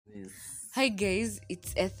Hi guys,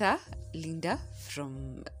 it's Ether Linda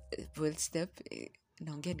from Bold Step.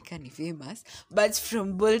 Naongea nikani famous, but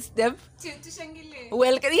from Bold Step.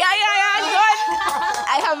 Welcome. Yeah. God.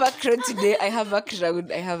 I have a crowd today. I have a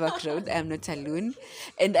crowd. I am not alone,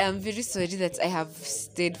 and I am very sorry that I have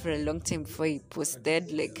stayed for a long time before I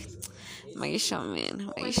posted. Like, Maisha.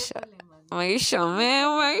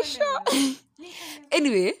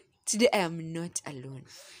 Anyway, today I am not alone.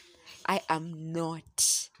 I am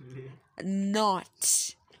not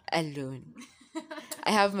alone.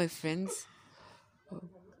 I have my friends,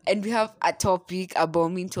 and we have a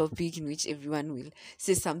bombing topic in which everyone will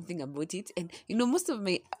say something about it. And most of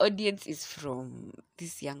my audience is from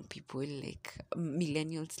these young people, like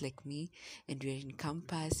millennials like me, and we're in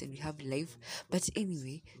campus and we have life. But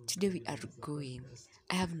anyway, today we are going.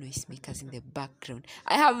 I have noisemakers in the background.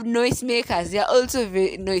 They're also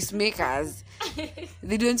very noisemakers.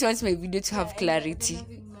 They don't want my video to have clarity.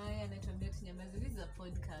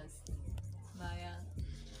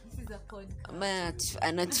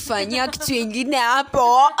 Anatufanyia kitu ingine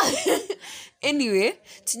hapo. Anyway,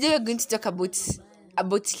 today we're going to talk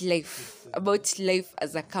about life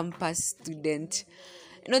as a campus student.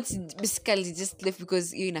 Not basically just life,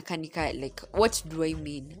 because you're in a kanika. Like, what do I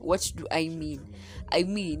mean? I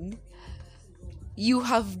mean, you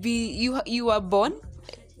were born.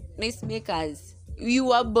 Noisemakers. You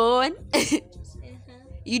were born.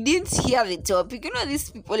 You didn't hear the topic.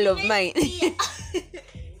 These people of mine.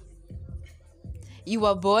 You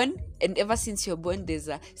were born, and ever since you're born, there's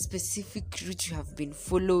a specific route you have been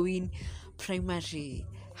following. Primary,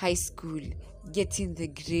 high school, getting the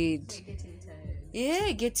grade.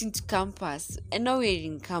 Getting to campus. And now we're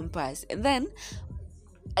in campus. And then,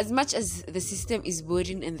 as much as the system is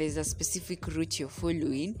boring and there's a specific route you're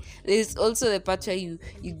following, there's also the part where you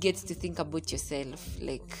get to think about yourself.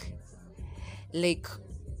 Like,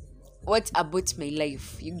 what about my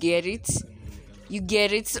life? You get it?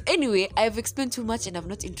 So anyway, I've explained too much and I've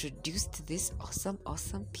not introduced these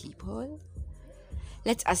awesome people.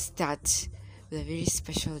 Let us start with a very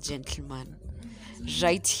special gentleman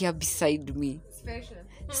right here beside me.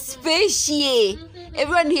 Special.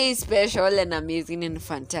 Everyone here is special and amazing and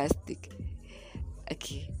fantastic.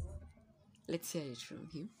 Okay, let's hear it from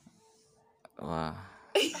him. Wow.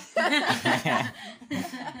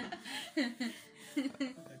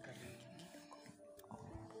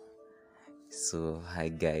 So, hi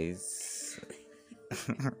guys.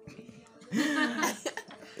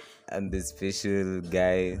 I'm the special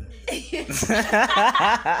guy.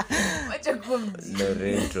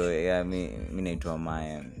 Loreto, mi naitwa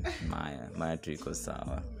Maya tuko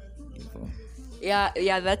sawa.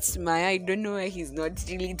 Yeah, that's Maya. I don't know why he's not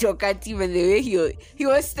really talkative, and the way he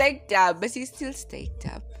was staked up, but he's still staked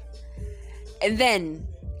up. And then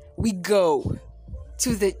we go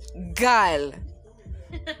to the girl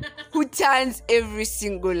who turns every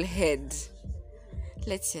single head.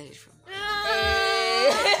 Let's hear it from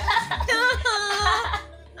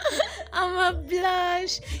I'm a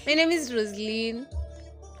blush. My name is Rosaline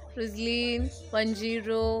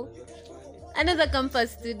Wanjiro. Another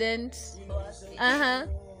campus student.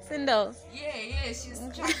 Sindo. Yeah, she's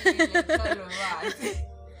trying to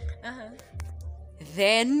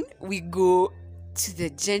Then we go to the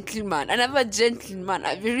gentleman, another gentleman,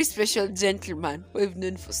 a very special gentleman we've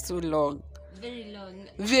known for so long.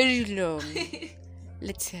 Very long.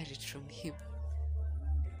 Let's hear it from him.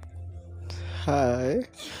 Hi.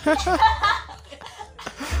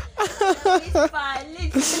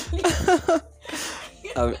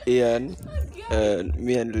 I'm Ian, and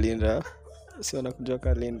me and Linda.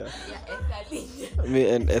 Linda. Me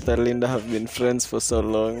and Ether Linda have been friends for so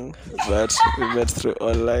long, but we met through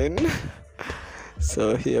online.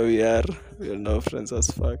 So here we are. We're now friends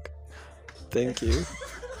as fuck. Thank you.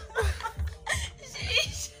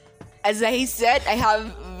 As I said, I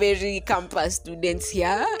have very campus students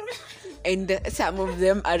here, and some of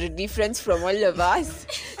them are different from all of us.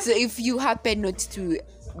 So if you happen not to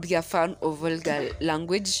be a fan of vulgar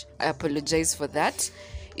language, I apologize for that.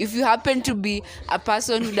 If you happen to be a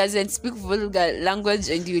person who doesn't speak vulgar language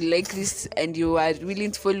and you like this and you are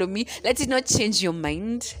willing to follow me, let it not change your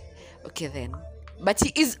mind. Okay then. But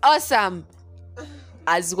he is awesome,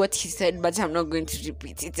 as what he said, but I'm not going to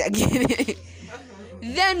repeat it again.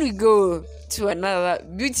 Then we go to another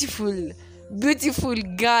beautiful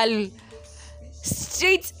girl,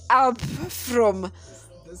 straight up from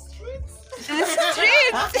the streets.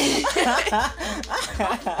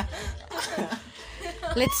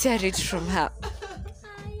 Let's hear it from her.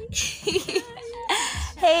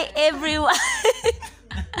 Hey everyone.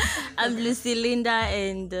 I'm Lucy Linda,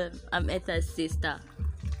 and I'm Etha's sister,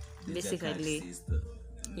 basically.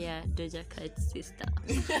 Yeah, Doja Cat's sister.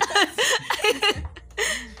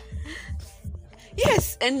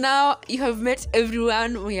 Yes, and now you have met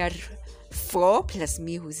everyone. We are 4 plus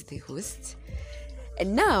me, who's the host.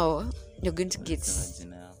 And now you're going to get.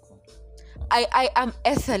 I am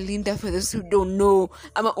Ethalinda, for those who don't know.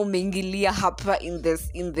 I'm a Omengilia Hapa in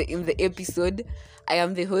the episode. I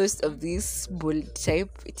am the host of this bold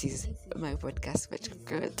type. It is my podcast, but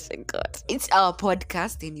God. It's our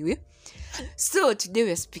podcast anyway. So today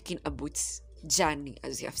we're speaking about journey,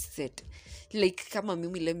 as you have said. Like, come on,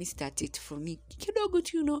 Mimi, let me start it for me. Kidogo,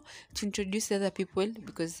 to introduce other people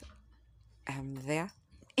because I'm there.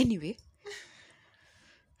 Anyway,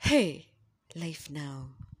 hey, life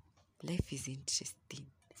now. Life is interesting.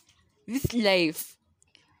 This life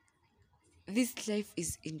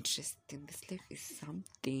is interesting. This life is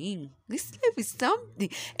something.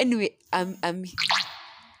 Anyway, I'm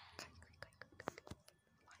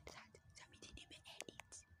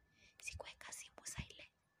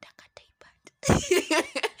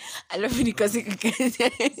alafu nikazika.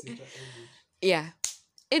 Yeah.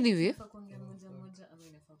 Anyway.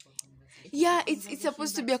 Yeah, it's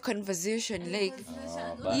supposed to be a conversation, like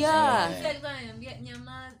yeah.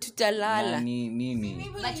 Tutalala.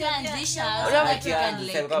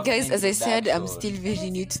 Guys, as I said, I'm still very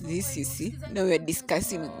new to this, you see. Now we're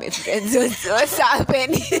discussing with my friends what's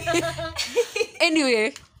happening.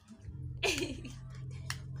 Anyway.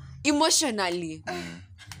 Emotionally.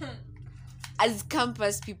 As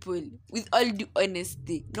campus people, with all due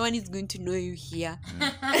honesty, no one is going to know you here.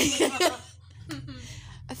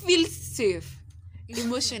 I feel safe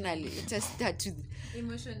emotionally. Let us start with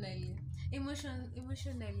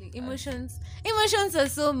Emotions are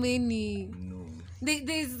so many. No.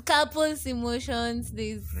 There's couples emotions.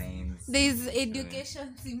 There's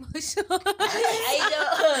education emotions.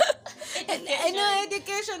 I know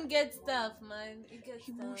education gets tough, man. It gets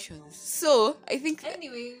emotions. Tough. So I think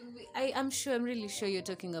anyway, I'm really sure you're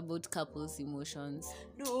talking about couples emotions.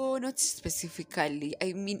 No, not specifically.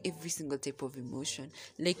 I mean every single type of emotion.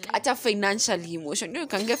 Like at a financial emotion, you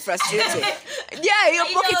can get frustrated. Yeah, your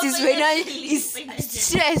pocket is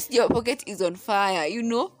stressed. Your pocket is on fire.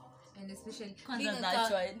 And especially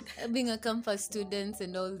being a campus student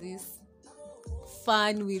and all this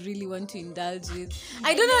fun we really want to indulge with.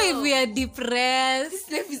 I don't know if we are depressed. This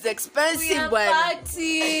life is expensive. We are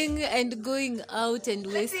partying and going out and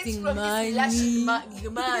wasting money.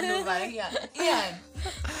 Man over here. Yeah.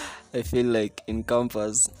 I feel like in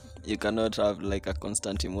campus you cannot have like a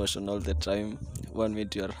constant emotion all the time. 1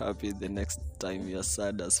 minute you're happy, the next time you're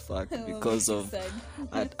sad as fuck because of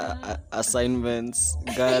assignments,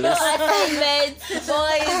 girls. Assignments,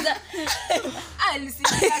 boys.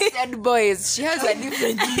 She said boys. She has a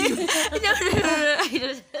different view. No.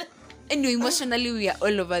 Anyway, emotionally we are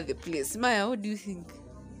all over the place. Maya, what do you think?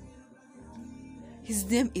 His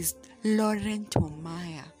name is Laurent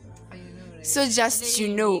Maya. So just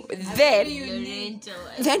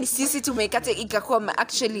then sisi tumekata ikakuwa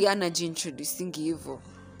actually anajiintroducing hivyo.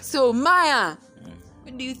 So Maya,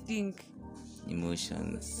 what do you think?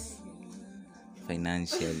 Emotions,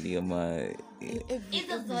 financially,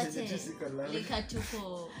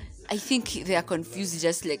 I think they are confused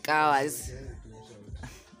just like ours.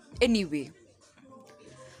 Anyway,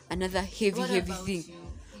 another heavy thing.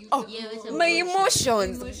 My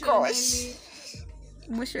emotions. Gosh.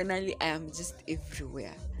 Emotionally, I am just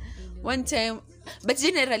everywhere. One time, but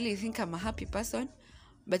generally I think I'm a happy person.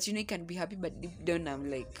 But you can be happy, but deep down I'm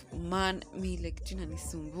like, man, me like Jina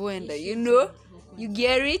nisumbu, and you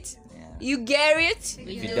get it? Yeah. You get it?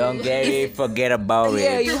 If you don't get it, forget about it.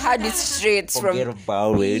 Yeah, you had it straight forget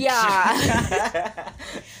about it. Yeah.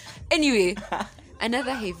 Anyway,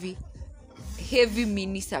 another heavy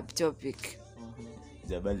mini subtopic.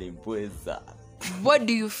 What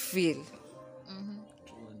do you feel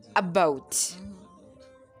about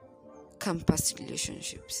campus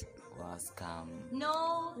relationships?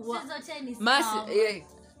 No,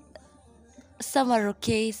 some are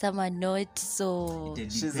okay, some are not. So you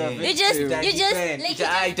just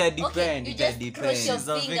cross your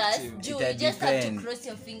fingers. You just have to cross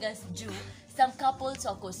your fingers. Some couples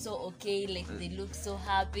wako so okay, like they look so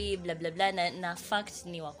happy, blah blah blah. Na fact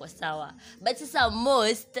ni wako sawa. But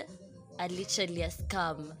most are literally a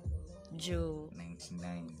scam.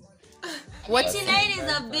 99. 89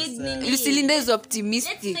 is a big mini. Lucilinda is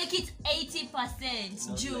optimistic. Let's make it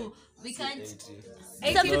 80%. We can't.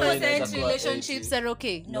 80% relationships are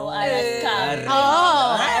okay. No, are a scam. I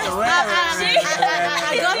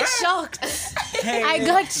got shocked. I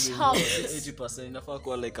got shocked. 80% inafaa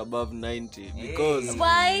kuwa like above 90 because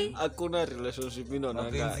Why? hakuna relationship mimi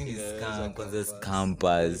naonanga kwanza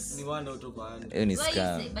scampers ni one out of 100. hiyo ni Why you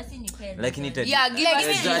scam say basi ni kweli? lakini Yeah, give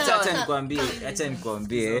acha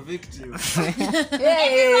nikwambie Victim.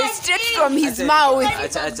 Hey, straight from his mouth.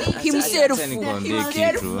 Himself. acha nikwambie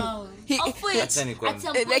kitu Of which, Acha nikwambie. at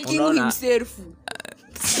some point- Like himself.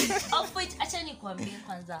 of which, acha nikwambie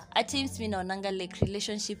kwanza at times mi naonanga like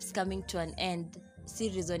relationships coming to an end si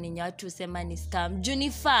reason yenye watu husema ni scam juu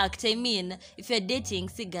ni fact. I mean if you're dating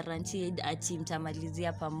si guaranteed ati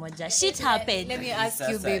mtamalizia pamoja. Shit happen. Let me ask you,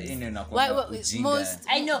 Sasa, babes. hii ndio inakuwa Why ujinga. most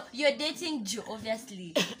I know you're dating juu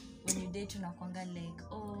obviously when you date unakwanga like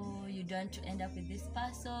you don't want to end up with this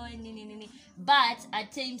person nini but at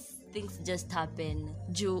times things just happen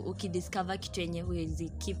juu ukidiscover kitu yenye huwezi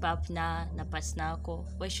keep up na partner yako.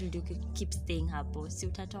 Why should you keep staying hapo? Si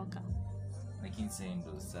utatoka. Lakini sasa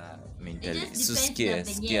ndo saa It mentally just so depends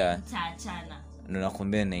na sikia venye mtaachana.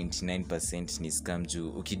 nakwambia 99% ni scam juu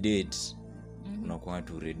ukidate unakuwa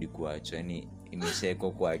tu ready kuacha yani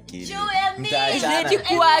imeshaekwa kwa akili Juu ya me. Mtaachana. Ready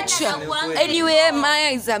kuacha. Anyway,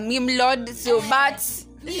 Maya is a meme lord, so but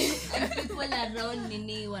People around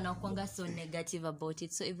nini wanakuanga so negative about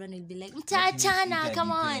it so everyone will be like mtaachana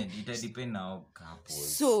come on. Itadepend na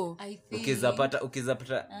couples. so I think ukizapata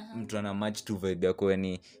mtu ana match tu vibe yako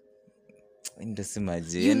yani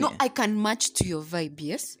ndasemaje you know I can match to your vibe,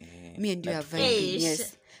 yes? Me and you are vibing, Ish.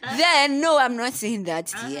 yes. Then no, I'm not saying that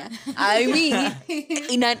here. I mean,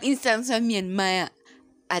 in an instance where me and Maya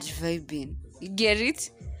are vibing, you get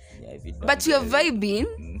it? Yeah, if it But don't we are get it.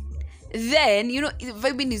 vibing. Then you know,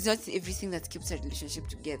 vibing is not everything that keeps a relationship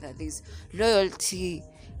together. There's loyalty,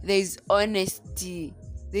 there's honesty,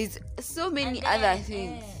 there's so many other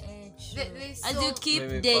things. As you keep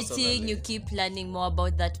Maybe dating personally. you keep learning more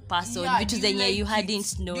about that person vitu zenye you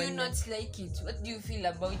hadn't known. Do you not like it? What do you feel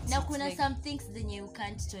about na it? kuna Like, some things zenye you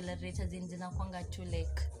can't tolerate as in zinakwanga tu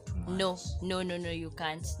like no you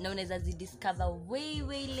can't na unaweza zidiscover way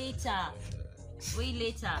later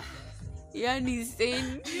yani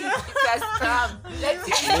saying it's a scam.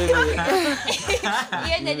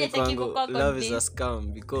 hiyo ndio hataki Kwangu, kukua love is a convinced.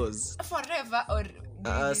 scam because Forever or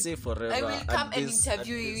say forever. I will At come and this-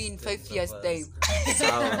 interview at you this in stage 5 years of time.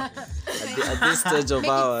 Sawa. At this stage of Make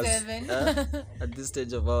it ours, 7. at this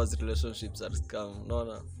stage of ours, relationships are scam.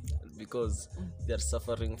 No, because they are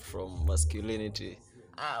suffering from masculinity.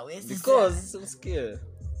 Because I'm scared.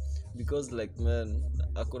 Because like man,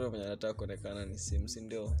 hakuna mwenye anataka kuonekana ni si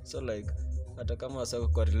ndio? So like hata kama wasako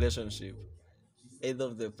kwa relationship, either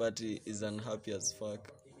of the party is unhappy as fuck.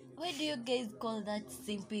 Why do you guys call that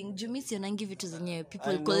simping? Jumi sionangi vitu zenye people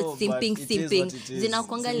I call know, simping but it is what it is.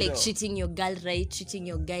 zinakwanga like Sindio? treating your girl right, treating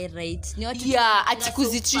your guy right. Ni watu Yeah, ati so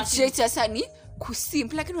kuzitreat fucking- sasa ni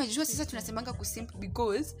kusimp, lakini unajua sasa tunasemanga kusimp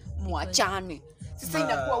because muachane. Sasa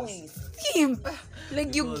inakuwa we simp.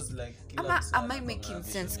 Like you Because, like, kila mtu am I ana making vision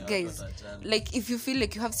sense, ya guys? kuachana. Like if you feel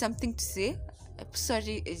like you have something to say,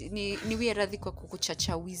 sorry, niwie radhi kwa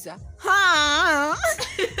kukuchachawiza.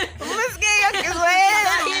 Umesikia hiyo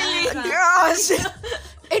Kiswahili? Gosh.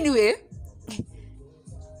 Anyway,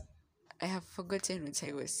 I have forgotten what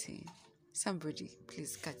I was saying. Somebody,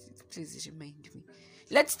 please remind me.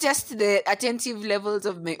 Let's test the attentive levels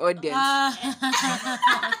of my audience.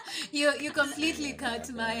 you completely cut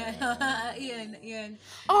my Ian.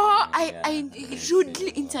 Oh, I rudely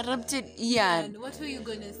interrupted Ian And what were you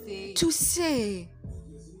gonna say? to say,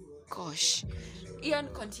 gosh. Ian,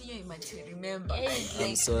 continue until remember.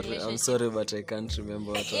 I'm sorry, but I can't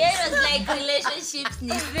remember what Yeah, it was like relationships ni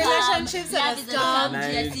scam. Relationships are Love is a scam.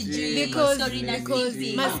 scam, jia sijui, Because sorry na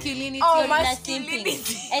simping. masculinity. Oh, Sorry na masculinity.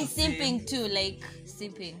 simping. And simping too, like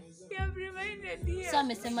simping. You have reminded me. So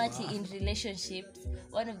amesema ati in relationships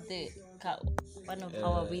one of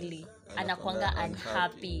our wili anakwanga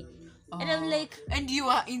unhappy. And I'm like And you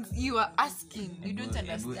are asking. You don't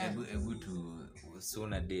understand. Ebu tu so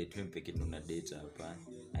una date wewe peke yako una date hapa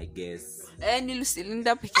I guess Ni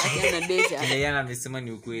Lucilinda peke yake na data. ile yana amesema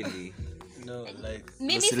ni ukweli. No, like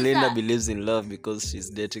Maybe Selena sasa- believes in love because she's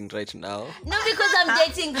dating right now. no because I'm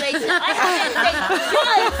dating right now. I haven't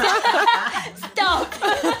said stop.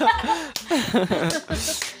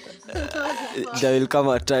 There will come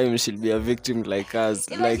a time she'll be a victim like us.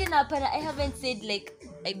 Imagine Like I haven't said like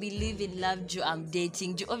I believe in love juu I'm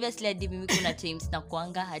dating juu obviously hadi mimi kuna times na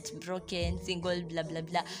kuanga heartbroken single blah blah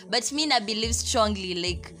blah but me na believe strongly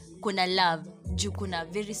like kuna love juu kuna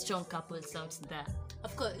very strong couples out there.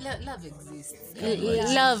 Of course, love exists.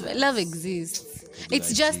 Love exists.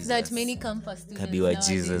 It's just that many campus students Kabiwa nowadays-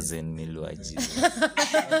 Jesus and Milwa Jesus.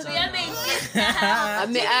 We haven't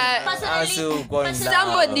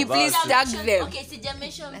Somebody please tag them. Okay,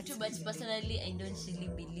 sijamesha too, but personally I don't really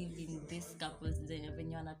believe in these couples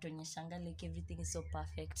when wanatonyeshanga like everything is so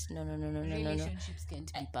perfect. No. Relationships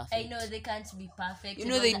can't be perfect. I know they can't be perfect. You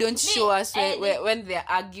know they don't show us when they're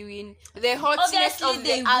arguing. The hotness of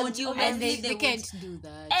the argument. They can't do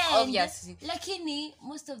that. And, obviously. Lakini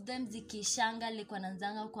most of them zikishanga like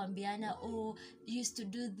wananzanga kuambiana, oh, you used to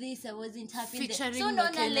do this, I wasn't happy. So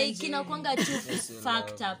naona like inakuanga tu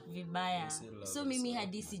fucked up vibaya. So mimi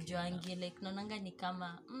hadisi joangi like naonanga ni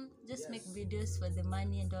kama just make videos for the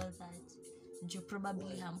money and all that. You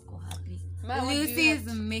probably hamko happy. Lucy is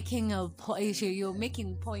making a point. You're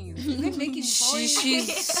making points.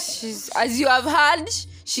 She's as you have heard,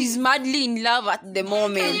 she's madly in love at the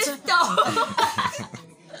moment.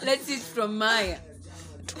 Let's see from Maya.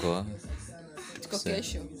 Tuko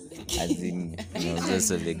kesho. As in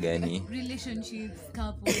just legani. Relationships,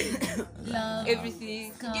 couples, love,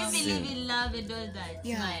 Everything. Do you believe in love and all that?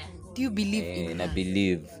 Yeah. Maya? Do you believe in I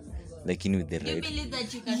believe lakini with the Do you right. believe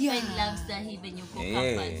that you can find love sahi when you go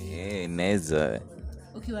campus? Naweza.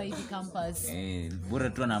 ukiwa hivi campus? Bora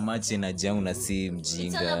tu na match energy yangu na si mjinga.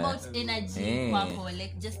 It's all about energy kwako,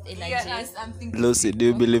 like just energy. Lucy, do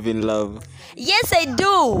you believe in love? Yes, I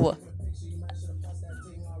do.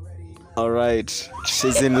 All right,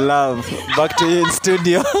 she's in love. Back to you in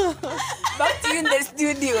studio. Back to you in the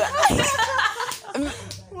studio.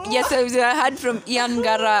 Yes, I heard from Ian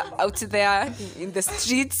Gara out there in the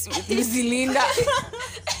streets with Lucy Linda.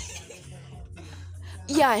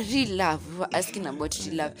 Yeah, real love. We were asking about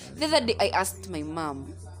real love. The other day I asked my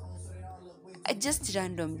mom. I just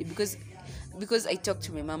randomly because I talk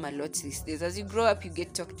to my mom a lot these days. As you grow up, you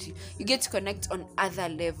get to connect on other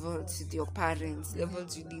levels with your parents,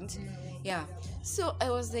 levels you didn't. Yeah. So I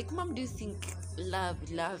was like, Mom, do you think love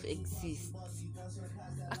exists?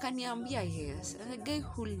 Akaniambia yes. And a guy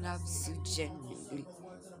who loves you genuinely,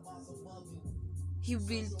 he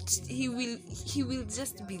will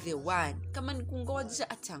just be the one. Kama nikungoja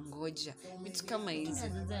atangoja. Vitu kama hizo.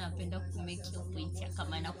 Sasa napenda kumake your point ya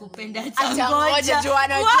kama nakupenda atangoja.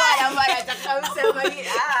 Joanna mara atakausema ni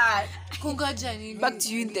kungoja nini? Back to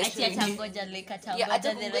you in the story. Atangoja like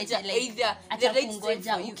atangoja the right either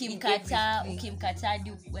atangoja ukimkataa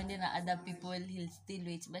hadi uende na other people, he'll still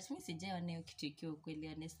wait. But mimi sijaona hiyo kitu ikiwa kweli,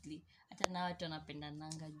 honestly. Hata na watu wanapenda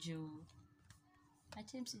nanga juu.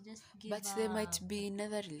 But there might be in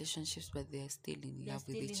other relationships, but they are still in love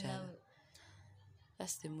with each other.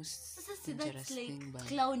 That's the most dangerous thing.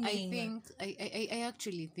 Clowning. I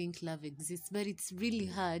actually think love exists, but it's really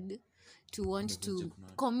hard to want to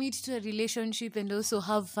commit to a relationship and also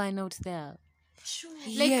have fun out there. Sure.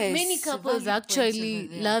 Like yes, many couples actually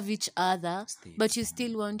love each other, but you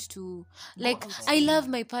still want to, like, I love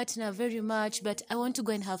my partner very much, but I want to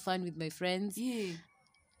go and have fun with my friends. Yeah.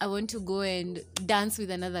 I want to go and dance with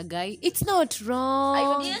another guy. It's not wrong. I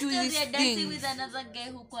want to do this thing. Dancing with another guy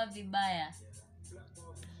who kwa vibaya.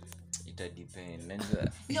 It depends.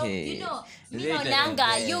 No, you know,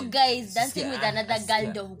 nanga, you guys dancing with another girl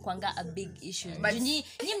ndo hukwanga a big issue. But nyi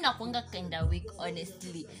mnakwanga kinda weak,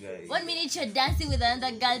 honestly. 1 minute you're dancing with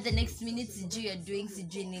another girl, the next minute you're doing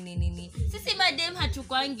nini. Sisi madem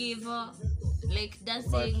hatukwangi hivyo. Like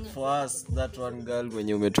dancing. But for us, that one girl when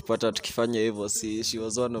you umetupata tukifanya hivyo, she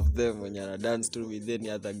was one of them when you danced with any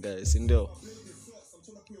other guys, ndio.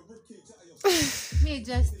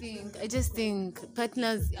 I just think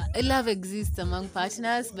partners, love exists among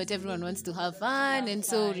partners, but everyone wants to have fun, and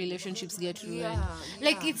so relationships get ruined.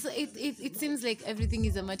 Like it seems like everything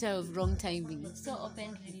is a matter of wrong timing. So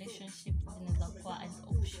open relationship zinaweza kuwa an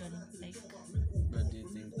option, like. But do you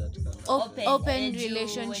think that can open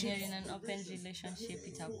relationship? When you're in an open relationship,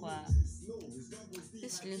 itakuwa.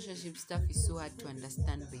 This relationship stuff is so hard to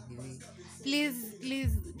understand, by the way.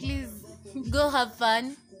 Please go have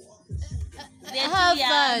fun. We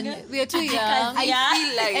are too young. I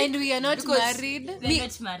feel like, and we are not married. We're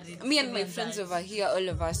not married. Me and my friends over here, all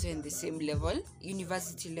of us are in the same level,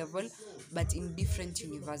 university level, but in different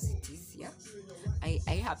universities. Yeah,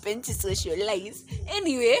 I happen to socialize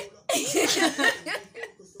anyway.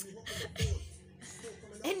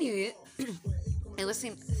 I was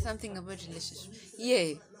saying something about relationship.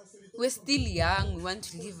 Yeah, we're still young. We want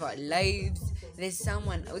to live our lives. There's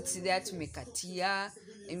someone out there to make a tear.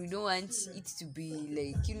 And we don't want it to be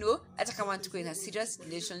like, you know, hata kama tuko in a serious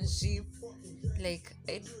relationship, like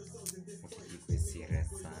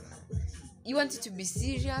you want it to be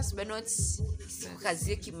serious but not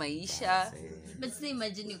kazi kimaisha. But say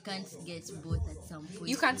imagine you can't get both at some point.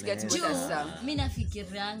 You can't get both at some. Mimi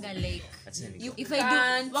nafikirianga like you if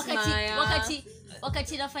I do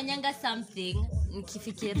wakati nafanyanga something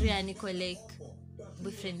nikifikiria niko like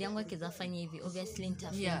boyfriend yangu akizafanya hivi obviously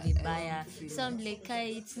nitafeel vibaya. So I'm like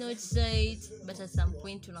it's not right, but at some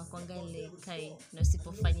point unakuanga like na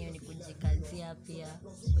usipofanya hiyo ni kujikazia pia.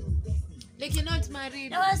 Like you're not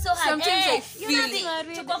married. No, so Sometimes I feel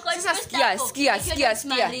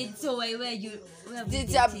skia. So why were you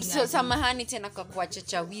so samahani tena kwa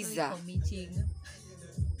kuachachawiza.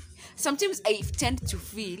 Sometimes I tend to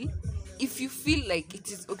feel if you feel like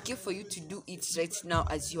it is okay for you to do it right now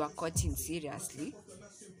as you are courting seriously,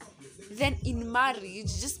 then in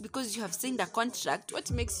marriage, just because you have signed a contract,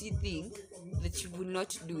 what makes you think that you will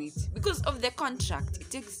not do it? Because of the contract, it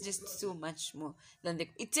takes just so much more than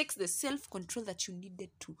it takes the self-control that you needed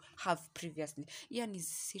to have previously. Ian is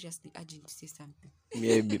seriously urging to say something.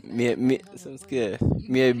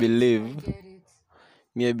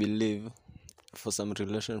 I believe for some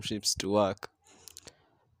relationships to work,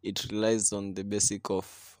 it relies on the basic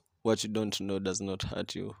of what you don't know does not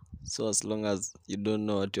hurt you. So as long as you don't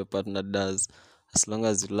know what your partner does, as long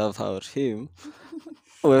as you love her or him,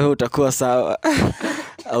 wewe utakuwa sawa.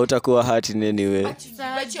 Hautakuwa hurt in any way.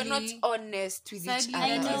 But you're not honest with each other.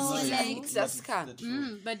 I know, it's a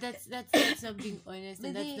scam. But that's not being honest,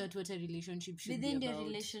 and that's not what a relationship should be about. Within the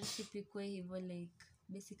relationship ikuwe hivyo, like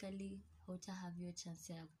basically hauta have your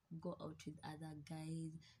chance ya go out with other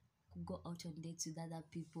guys, go out on dates with other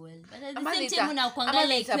people, but at the same time unakwanga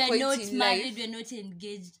like we're not married, we're not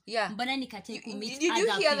engaged. Mbona nikate ku meet other people? Did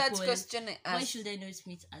you hear that question I asked? Why should I not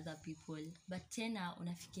meet other people? But tena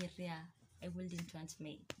unafikiria I wouldn't want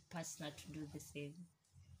my partner to do the same.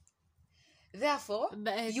 Therefore,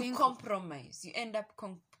 you compromise. You end up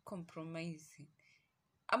compromising.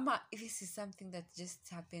 This is something that just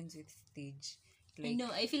happens with stage. Like,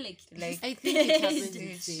 no, I feel like I think it happens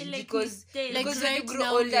with stage. Because when you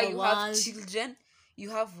grow older, you have children. You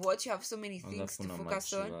have so many things to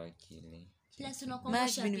focus on. Plus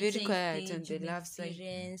Marriage been very quiet on the love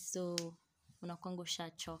side. So unakwanga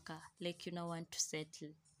ushachoka, like you don't want to settle.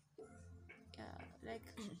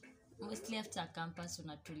 Like mostly after campus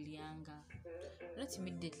unatulianga. Not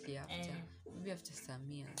immediately after. Maybe after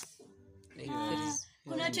some years. Like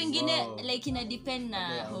kuna watu wengine like ina depend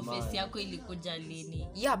na office yako ilikuja lini.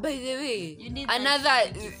 Yeah, by the way,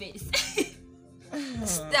 another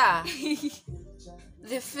star.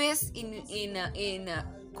 The face in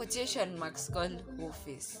quotation marks called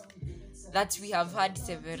office that we have had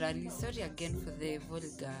severally. Sorry again for the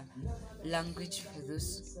vulgar language for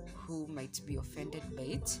those who might be offended by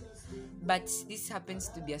it, but this happens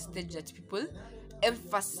to be a stage that people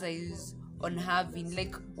emphasize on having.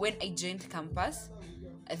 Like when I joined campus,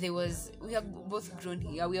 we are both grown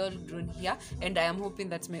here, we all grown here, and I am hoping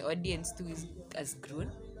that my audience too has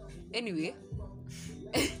grown anyway.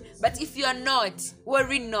 But if you are not,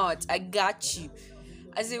 worry not, I got you.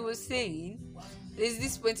 As I was saying, there's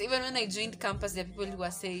this point, even when I joined campus, there are people who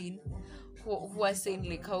are saying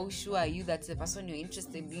like, how sure are you that the person you're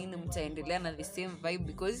interested in mtaendelea na the same vibe?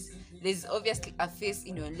 Because there's obviously a phase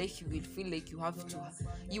in your life you will feel like you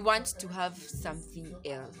want to have something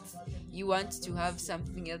else. You want to have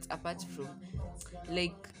something else apart from,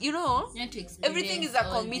 like, everything is a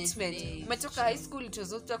commitment. Umetoka high school, it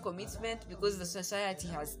was also a commitment because the society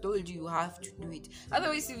has told you have to do it.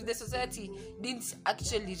 Otherwise, if the society didn't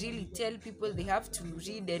actually really tell people they have to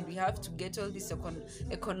read and we have to get all this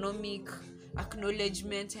economic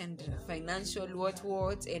acknowledgement and financial what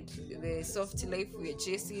and the soft life we are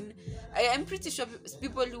chasing, I am pretty sure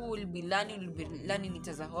people who will be learning it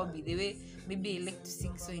as a hobby. The way maybe I like to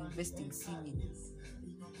sing, so invest in singing.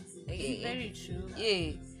 Very true.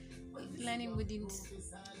 Yeah, learning wouldn't.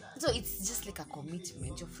 So it's just like a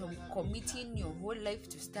commitment. You're from committing your whole life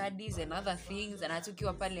to studies and other things, and hata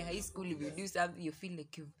ukiwa pale high school, if you do something you feel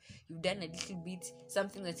like you've done a little bit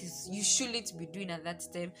something that is you shouldn't be doing at that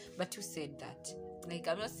time. But who said that? Like,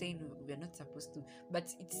 I'm not saying we're not supposed to,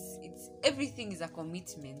 but it's everything is a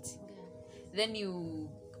commitment. Then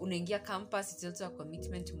unaingia campus, it's also a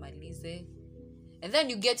commitment to umalize, and then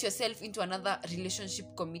you get yourself into another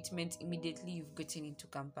relationship commitment immediately you've gotten into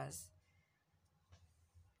campus.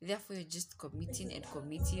 Therefore, you're just committing,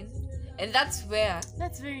 and that's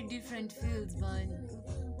very different fields, man.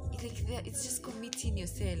 It's just committing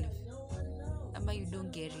yourself. Ama, you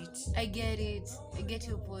don't get it. I get it. I get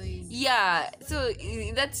your point. Yeah. So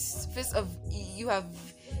in that phase of you have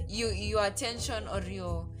your attention or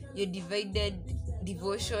your divided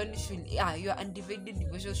devotion your undivided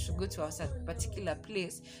devotion should go to a particular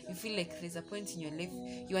place. You feel like there's a point in your life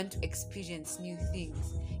you want to experience new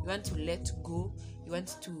things. You want to let go. You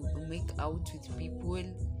want to make out with people.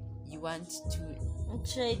 You want to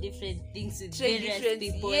try different things with various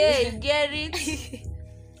people. Yeah, you get it.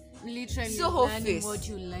 literally So learning hopeless. what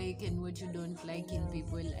you like and what you don't like in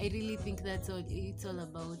people. I really think that's all it's all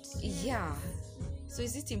about. Yeah. So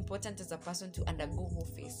is it important as a person to undergo whole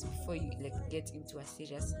phase before you like get into a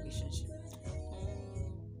serious relationship?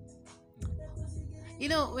 You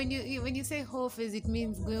know, when you say whole phase, it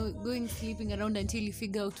means going sleeping around until you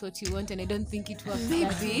figure out what you want, and I don't think it works.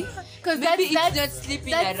 Maybe. Because Maybe it's not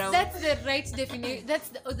sleeping around. That's the right definition. That's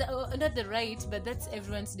not the right, but that's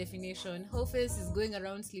everyone's definition. Whole phase is going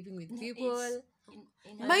around sleeping with people.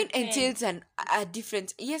 Mine entails a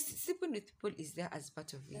different. Yes, sleeping with people is there as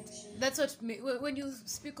part of it. That's what when you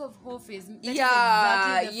speak of whole phase, that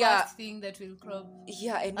Yeah, is exactly the yeah. first thing that will crop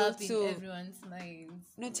Yeah, and up also in everyone's minds.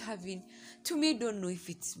 not having. To me, don't know if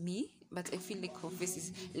it's me, but I feel like whole phase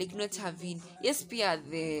is like not having. Yes, Pia,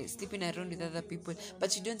 the sleeping around with other people,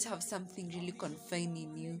 but you don't have something really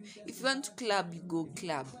confining you. If you want to club, you go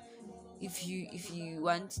club. If you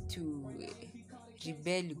want to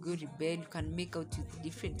rebel, you go rebel. You can make out with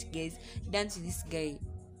different guys. Dance with this guy,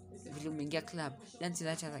 vile umeingia club. Dance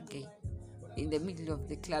with that other guy in the middle of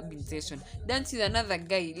the clubbing session. Dance with another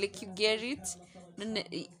guy. Like, you get it.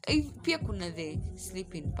 Pia kuna the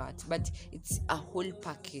sleeping part, but it's a whole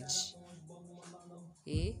package.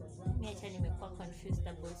 Eh? Me hata nimekuwa confused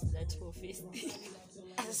about that whole face thing.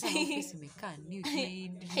 Sasa office imekaa new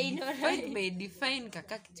I know, right? by define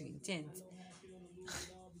kaka kitu intense.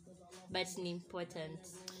 But ni important.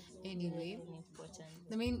 Anyway, Ni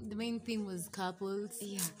important. the main theme was couples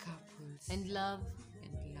Yeah, couples and love.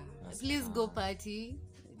 and love. Please go party.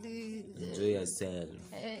 Enjoy yourself.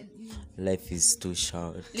 Life is too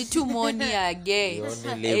short. Little money again. You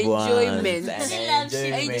only live once.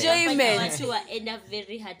 Enjoyment. Enjoyment. Watu wa end up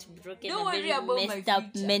very heartbroken Don't and worry very about my messed up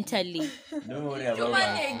future. mentally. Don't worry about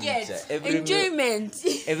Money that. again. Enjoyment.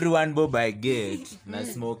 Everyone bob I get. Na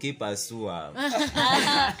smoky pasua.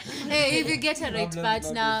 Hey, if you get a right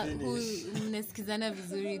partner who mnasikizana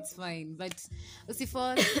vizuri, it's fine. But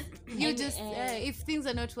usiforce. You just if things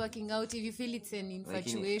are not working out, if you feel it's an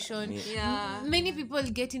infatuation. Yeah. Many people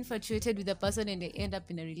get infatuated with a person and they end up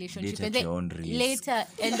in a relationship, Date and at they your own risk. later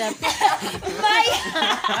end up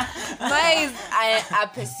Why is a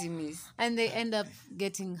pessimist? and they end up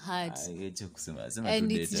getting hurt. I get you kusema. Sema And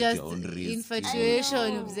tu it's date at just your own risk.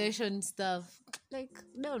 infatuation, obsession stuff. Like,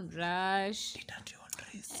 don't rush. Date at your own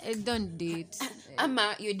risk. Don't date.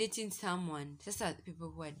 Ama, you're dating someone. Just as people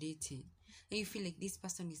who are dating, and you feel like this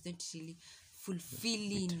person is not really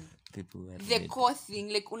fulfilling People who are the dead. core thing.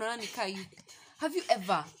 Like, unaona nika you. Have you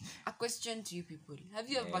ever, a question to you people, have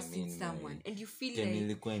you ever seen someone and you feel Tell me like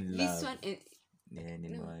nilikuwa in this love. one Yeah,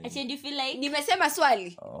 nimewahi. Actually, do you feel like nimesema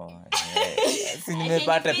swali Oh, yeah. Si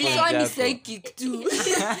nimepata this point one is yako. psychic too.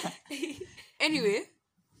 Anyway,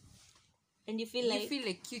 and you feel you like feel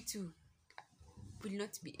like you two will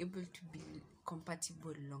not be able to be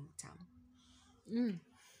compatible long term.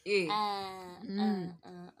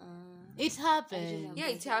 It happens. Yeah,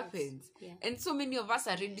 it happens. Yeah. And so many of us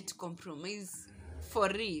are ready to compromise for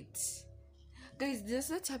it. Guys, does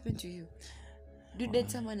that happen to you? Do you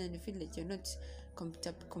date someone and you feel like you're not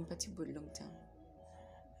compatible long term?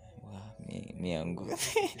 Wow, me yangu.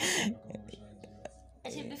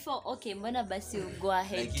 actually before okay, mbona basi you go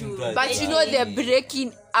ahead to But you know, the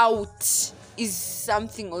breaking out is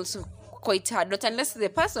something also quite hard. Not unless the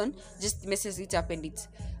person just messes it up, and it's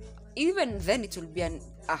even then it will be a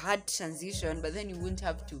hard transition. But then you won't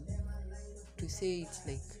have to say it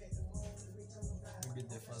like. Maybe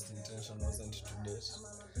the first intention wasn't to date.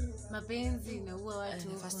 Mapenzi inaua watu.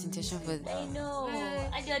 The first intention for I know.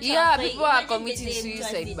 Yeah, people are committing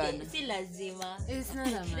suicide bana. Si lazima. It's not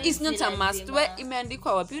a man. It's not a must. lazima. Where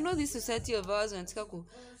imeandikwa wapi? You know, this society of ours wanataka ku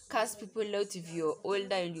cast people out if you're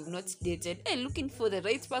older and you've not dated. Hey, looking for the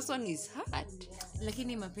right person is hard.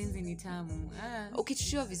 Lakini mapenzi ni tamu.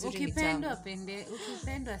 Ukichushwa vizuri ni tamu.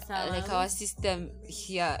 Ukipendwa sawa. Like our sister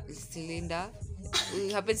here, Cylinder, who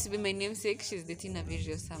happens to be my namesake, she's dating a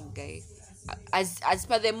very awesome guy. As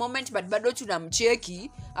per the moment, but bado tunamcheki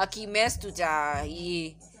akimess tuta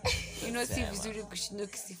you know, si vizuri kushinda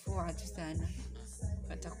kisifu watu sana,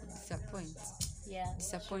 watakudisappoint. Yeah.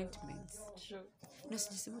 Disappointments. True. No,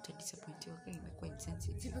 sijasema utadisappoint okay, imekuwa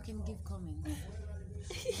insensitive. People can give comments.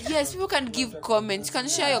 Yes, people can give comments. You can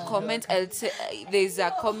share your comments. I'll say there's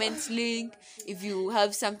a comment link if you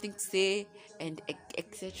have something to say, and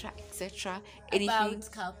etc. Anything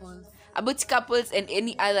about couples and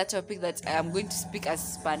any other topic that I am going to speak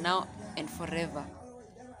as per now and forever.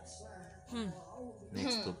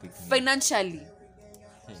 Next topic. Financially,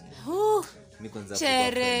 mi kwanza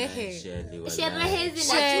Sherehe.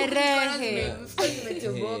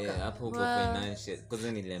 hapo kwa financial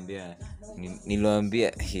kwanza niliambia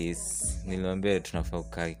tunafaa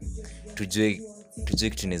ukai tujue kitu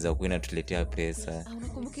tunaweza kuina tuletea pesa.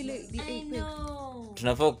 Unakumbuka ile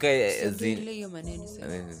Tunafaa ukae ile hiyo maneno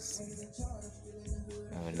sasa.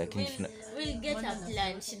 Lakini we'll get a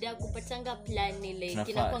plan. Shida ya kupatanga plan ile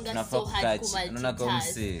tunafaa inakuanga so hard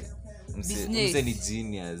kumultitask. Mse ni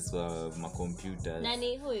genius wa makompyuta.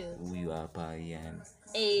 Nani huyu hapa yani.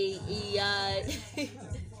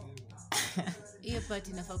 Hiyo part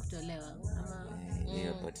inafaa kutolewa.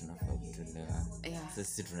 Hiyo part inafaa kutolewa.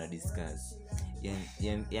 Sasa tuna discuss.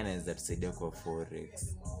 Yani anaweza tusaidia kwa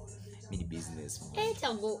forex. Mini business.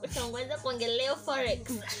 Tanguanza kuongelea forex.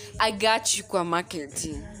 I got you kwa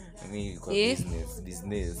marketing. Mimi kwa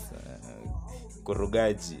business.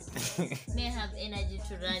 Korogaji. May have energy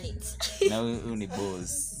to run it. Na uni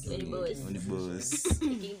boss. Uni boss.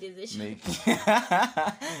 Making decisions.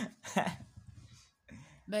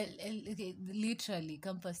 But okay, literally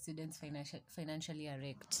campus students financially are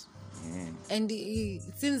wrecked. And it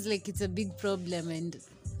seems like it's a big problem and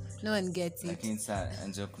no one gets it. Lakini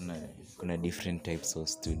anja kuna different types of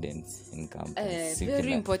students in campus.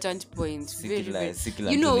 Very important point. Very.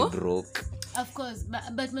 You know, broke. Of course,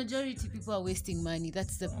 but majority people are wasting money.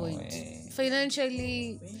 That's the point.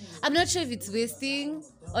 Financially, I'm not sure if it's wasting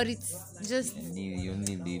or it's just you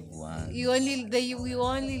only live once. We only live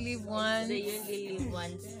once. They only live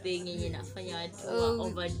one thing yenye inafanya watu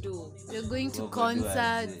overdo. We're going to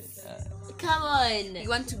concerts. Come on. You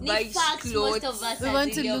want to buy clothes. Most of us We are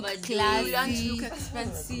want to really look overdoing. classy. You want to look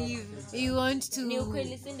expensive. You want to. Ni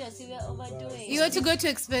ukweli sindo asiwe overdoing. You want to go to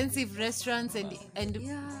expensive restaurants and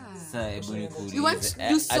Sasa hebu nikuulize. You want to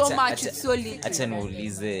do so much with so little. Acha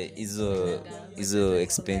niulize hizo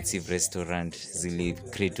expensive restaurant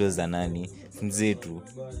creators za nani? Zetu.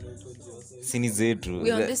 Sini zetu.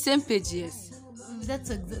 We on the same page, yes. That's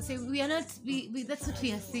we are not. That's what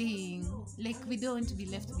we are saying. Like we don't want to be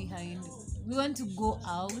left behind. We want to go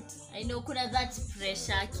out. I know kuna that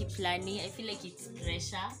pressure kiplani. I feel like it's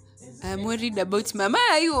pressure. I'm worried about mama.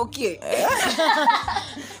 Are you okay?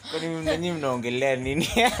 Kwani nyinyi mnaongelea nini?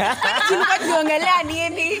 Tulikuwa tunaongelea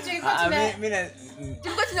nini?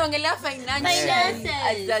 Tulikuwa tunaongelea finances.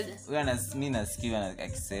 Mimi nasikia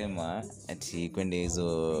akisema ati kwenda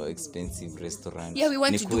hizo expensive restaurant. Yeah, we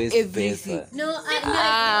want to do everything. No,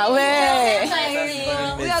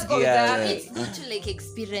 It's good to like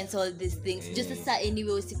experience all these things. Just sasa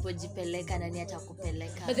anyway usipojipeleka nani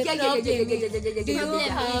atakupeleka. But the problem is, do you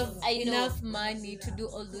have enough money to do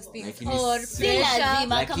all those things? Or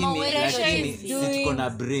lazima kama lakini tuko na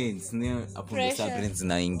brains ni hapo ndo sa brains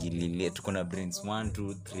na ingililia tuko na brains 1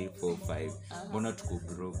 2 3 4 5 mbona tuko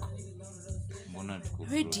broke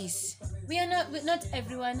we are not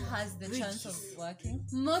everyone has the chance of working.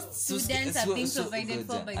 Most students are being provided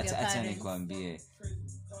for by their parents. Acha nikwambie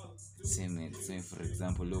sema for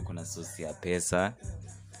example leo kuna source ya pesa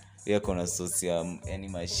yako na source ya yani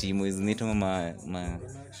mashimo izinito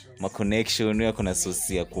ma connection yako na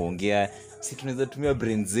source ya kuongea si tunaweza tumia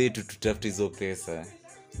brain zetu tutafute hizo pesa.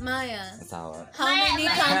 Maya, sawa. How many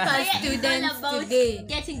campus students today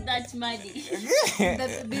getting that money?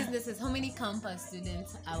 The businesses, how many campus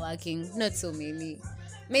students are working? Not so many.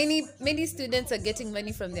 Many students are getting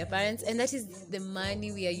money from their parents, and that is the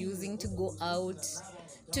money we are using to go out,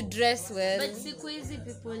 to dress well. But siku hizi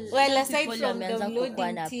people aside people from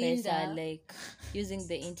downloading Tinder, like using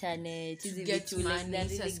the internet To hizi get vitu, like they're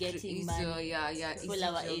money, really getting money. People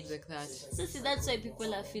our age like that. So see, that's why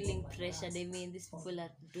people are feeling pressured. I mean, these people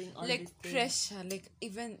are doing all Like these things. pressure, like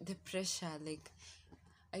even the pressure, like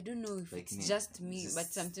I don't know if it's just me, but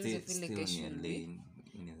sometimes I feel like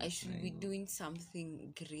I should be doing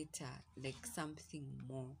something greater, like something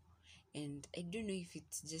more. And I don't know if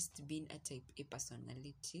it's just being a type A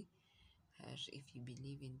personality or if you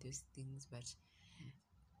believe in those things, but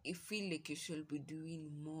you feel like you should be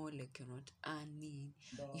doing more, like you're not earning.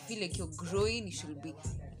 You feel like you're growing, you should be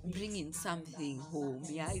bringing something home.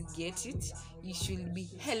 Yeah, you get it? You should be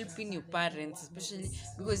helping your parents, especially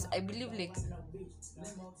because I believe like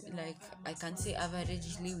I can say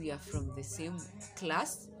averagely we are from the same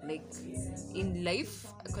class, like in life,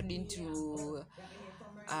 according to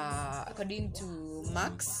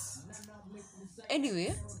Max.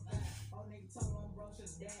 Anyway,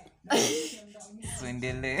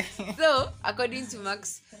 so according to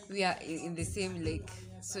Max, we are in the same like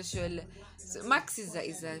social. So Max is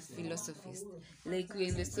a philosophist. Like we're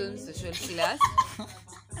in the same social class.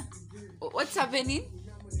 What's happening?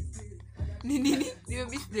 Nini? You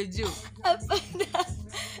missed the joke.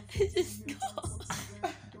 Just go.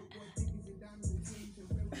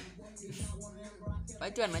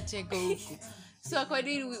 watu wanacheka huku. So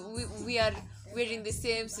according we're in the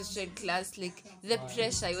same social class, like the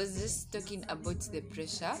pressure. I was just talking about the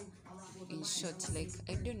pressure. In short, like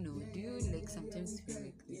I don't know, do you like sometimes feel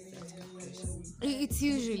like this type of pressure? It's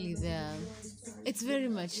usually there. It's very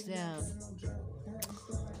much there.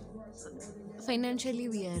 Financially,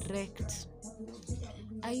 we are wrecked.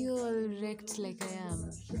 Are you all wrecked like I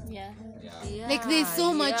am? Yeah. Like there's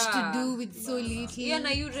so much to do with so little. Yeah,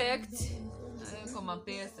 na you wrecked. Kama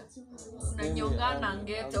pesa. Unanyongana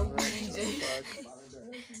ngeta huko nje.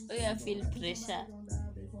 I feel pressure.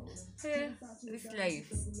 This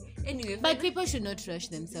life. Anyway, But people should not rush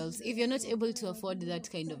themselves. If you're not able to afford that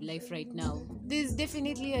kind of life right now, there's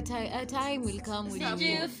definitely a time will come when Do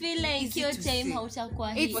you feel like your time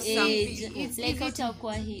hautakuwa hii It's age? something. It's like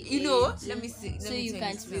hautakuwa hii you know, age. let me see. So you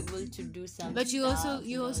can't be able to do something. But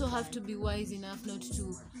you also have to be wise enough not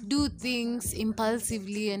to do things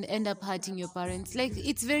impulsively and end up hurting your parents. Like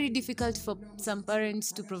it's very difficult for some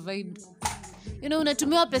parents to provide. You know,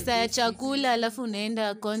 unatumiwa pesa ya chakula alafu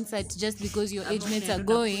unaenda concert just because your age mates are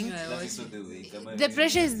going. The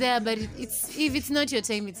pressure is there, but if it's not your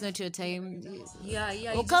time, it's not your time.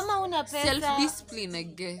 Yeah. O kama una pesa, self-discipline, I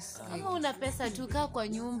guess. kama una pesa tu kaa kwa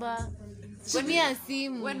nyumba. Tumia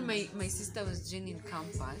simu. When my sister was joining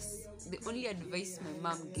campus, the only advice my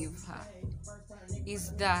mom gave her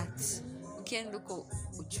is that ukienda uko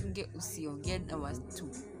uchunge usiongee na watu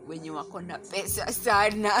wenye wako na pesa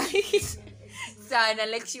sana. Sana,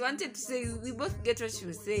 like she wanted to say, we both get what she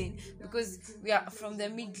was saying, because we are from the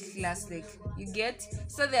middle class, like you get.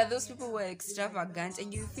 So there are those people who are extravagant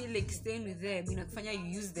and you feel like staying with them, you know,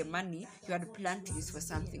 you use the money you had planned to use for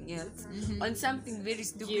something else on something very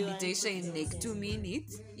stupid in like 2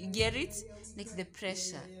 minutes. You get it? Like the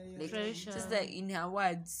pressure, like just that in her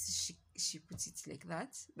words she puts it like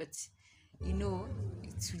that, but you know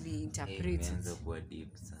it's really interpreted.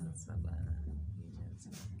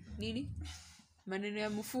 Nini? Maneno ya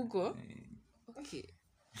mfuko. Okay.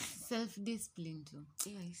 Self discipline tu.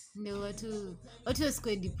 Yes. Ndio watu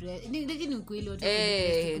wasikuwe depressed. Lakini ukweli watu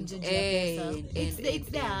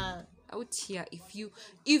It's there. Out here, if you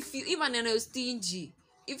even an stingy,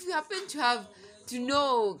 if you happen to have to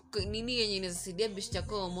know nini yenye inasaidia bishi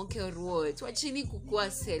chako omoke or what, wachini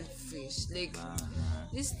kukua selfish, like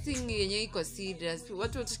this thing yenye iko serious,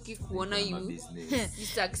 watu wataki kuona you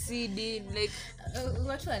succeeding, like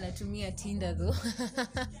watu wanatumia Tinder though.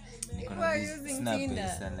 People are using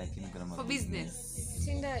Tinder for business.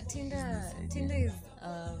 Tinder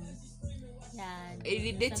is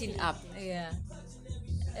a dating app. Yeah.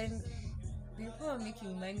 And people are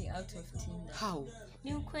making money out of Tinder. How?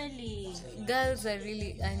 Ni ukweli. Girls are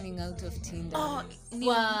really earning out of Tinder.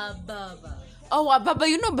 Baba,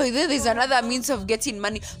 you know, by the way, there's another means of getting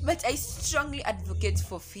money, but I strongly advocate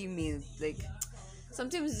for females. Like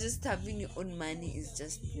sometimes just having your own money is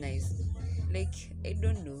just nice. Like I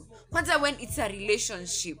don't know, when it's a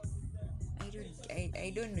relationship,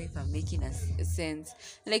 I don't know if I'm making a sense.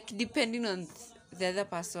 Like depending on the other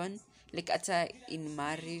person, like in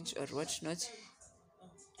marriage or whatnot.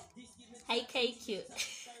 I like you.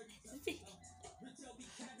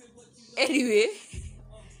 Anyway,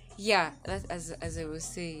 yeah, that's as I was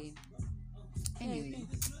saying. Anyway,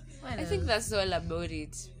 I think that's all about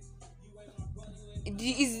it.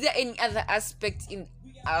 Is there any other aspect in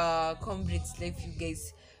comrade's life you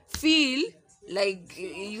guys feel like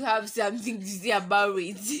you have something to say about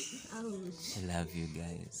it? I love you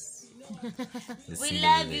guys. We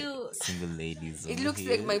love you. Single ladies. It looks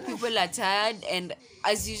like my people are tired, and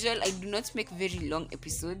as usual I do not make very long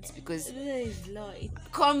episodes because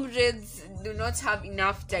comrades do not have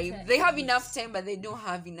enough time. They have enough time, but they don't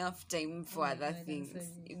have enough time for other things.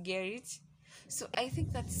 You get it? So I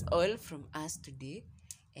think that's all from us today,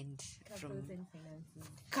 and from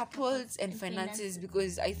couples and finances,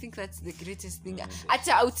 because I think that's the greatest thing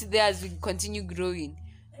out there as we continue growing.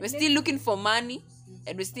 We're still looking for money,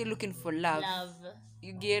 and we're still looking for love.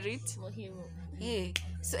 You get it? Yeah.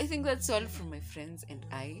 So I think that's all from my friends and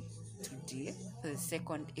I today for the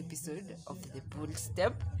second episode of The Bold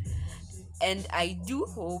Step. And I do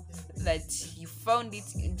hope that you found it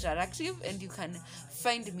interactive, and you can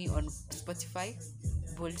find me on Spotify,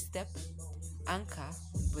 Bold Step, Anchor,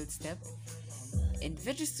 Bold Step. And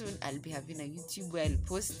very soon I'll be having a YouTube where I'll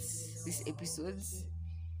post these episodes.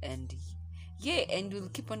 And yeah, and we'll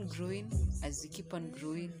keep on growing as we keep on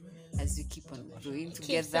growing, together.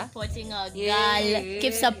 Keep supporting our girl.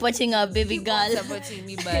 Keep supporting our baby girl. Supporting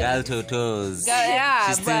me, but Girl totos. yeah,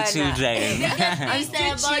 She's still children. I'm It's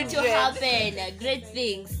still about to children. happen. Great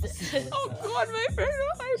things. Oh God, my friend,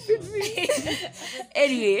 don't hype me.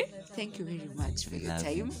 Anyway, Thank you very much for your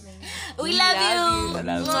time. We love you. I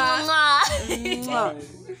love you.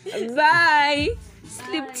 Mwah. Bye.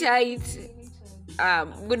 Sleep tight.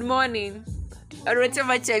 Good morning. Or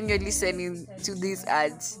whatever time you're listening to these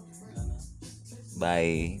ads.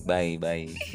 Bye.